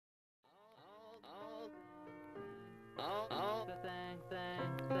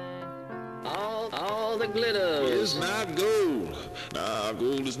It's not gold. Nah,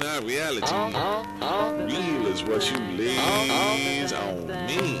 gold is not reality. Real is what you lays on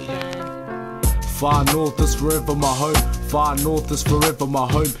me. Far north is forever my home. Far north is forever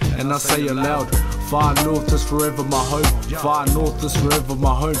my home. And I say it loud. Far north is forever my home. Far north is forever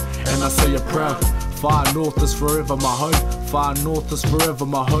my home. And I say it proud. Far north is forever my home. Far north is forever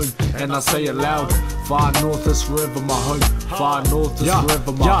my home. And I say it loud. Far north is forever my home. Far north is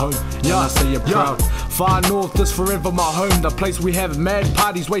forever my home. And I say it proud. Far north is forever my home. The place we have mad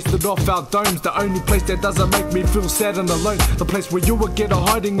parties wasted off our domes. The only place that doesn't make me feel sad and alone. The place where you will get a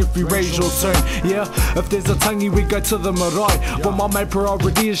hiding if you raise your tone. Yeah, if there's a tangi we go to the marae. But my main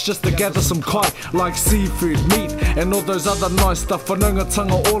priority is just to gather some kai. Like seafood, meat and all those other nice stuff. Whananga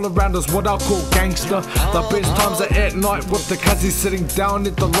all around is what I call gangster. The best times are at night with the cuzzies sitting down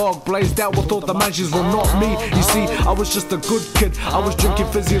at the log, blazed out with all the manches. Well, not me, you see, I was just a good kid. I was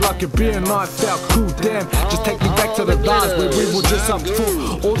drinking fizzy like a beer and I felt cool. Damn, just take me back to the bars where we were just up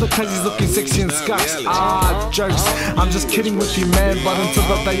full. All the cuzzies looking sexy and skunks. Ah, jokes, I'm just kidding with you, man. But until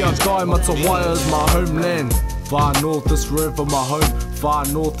the day I die, Matawai is my homeland. Far north is forever my home. Far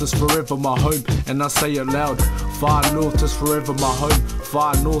north is forever my home. And I say it loud. Far north is forever my home.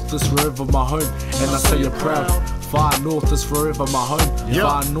 Far north is forever my home. And I say it proud. Far north is forever my home.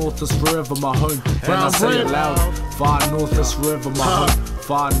 Far north is forever my home. And I say it loud. Far north is forever my home.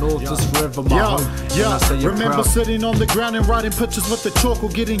 Far north is forever my home. And I say it Remember proud. sitting on the ground and writing pictures with the chalk, or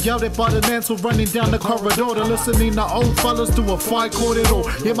getting yelled at by the dance, or running down the corridor to listening to old fellas do a fight corridor.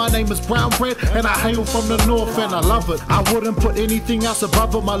 Yeah, my name is Brown Bread and I hail from the north and I love it. I wouldn't put anything else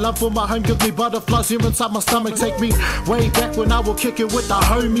above it. My love for my home gives me butterflies here inside my stomach. Take me way back when I would kick it with the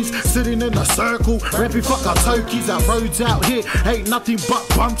homies, sitting in a circle, rapping fuck our tokies. Our roads out here ain't nothing but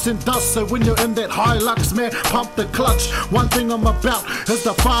bumps and dust. So when you're in that Hilux, man, pump the clutch. One thing I'm about is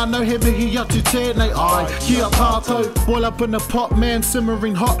the fire, no heavy here to tear they eye. Kia tato, boil up in the pot, man,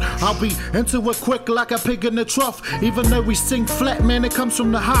 simmering hot. I'll be into it quick like a pig in the trough. Even though we sing flat, man, it comes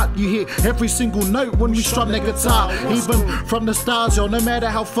from the heart. You hear every single note when we strum the guitar. Even from the stars, yo, no matter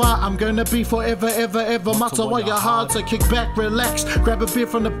how far, I'm gonna be forever, ever, ever. Matawai hard, so kick back, relax, grab a beer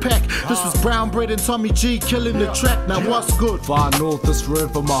from the pack. This is Brown Bread and Tommy G killing the track. Now what's good? Far north is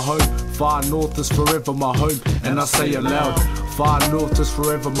forever my home. Far north is forever my home. And I say it loud. Far north is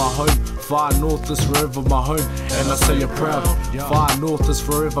forever my home. Far north is forever my home. And I say it proud. Far north is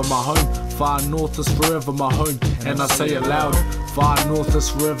forever my home. Far north is forever my home. And I say it loud. Far north is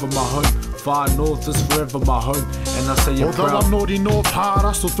forever my home. Far north is forever my home. And I say it Although proud. I'm naughty north hard,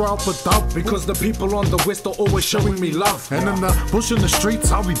 I still throw up the dub. Because the people on the west are always showing me love. And in the bush in the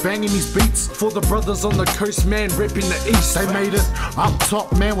streets, I'll be banging these beats. For the brothers on the coast, man, repping the east. They made it up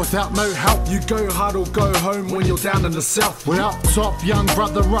top, man, without no help. You go hard or go home when you're down in the south. We're up top, young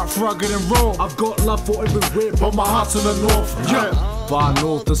brother, rough, rugged and raw. I've got love for everywhere, But my heart's in the north. Yeah. Far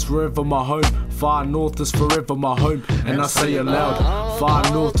north is forever my home. Far north is forever my home. And I say it loud. Far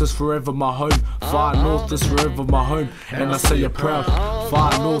north is forever my home. Far north is forever my home. And I say it proud.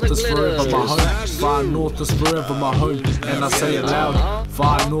 Far north is forever my home. Far north is forever my home. And I say it loud.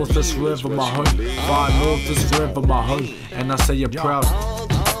 Far north is forever my home. Far north is forever my home. And I say it proud.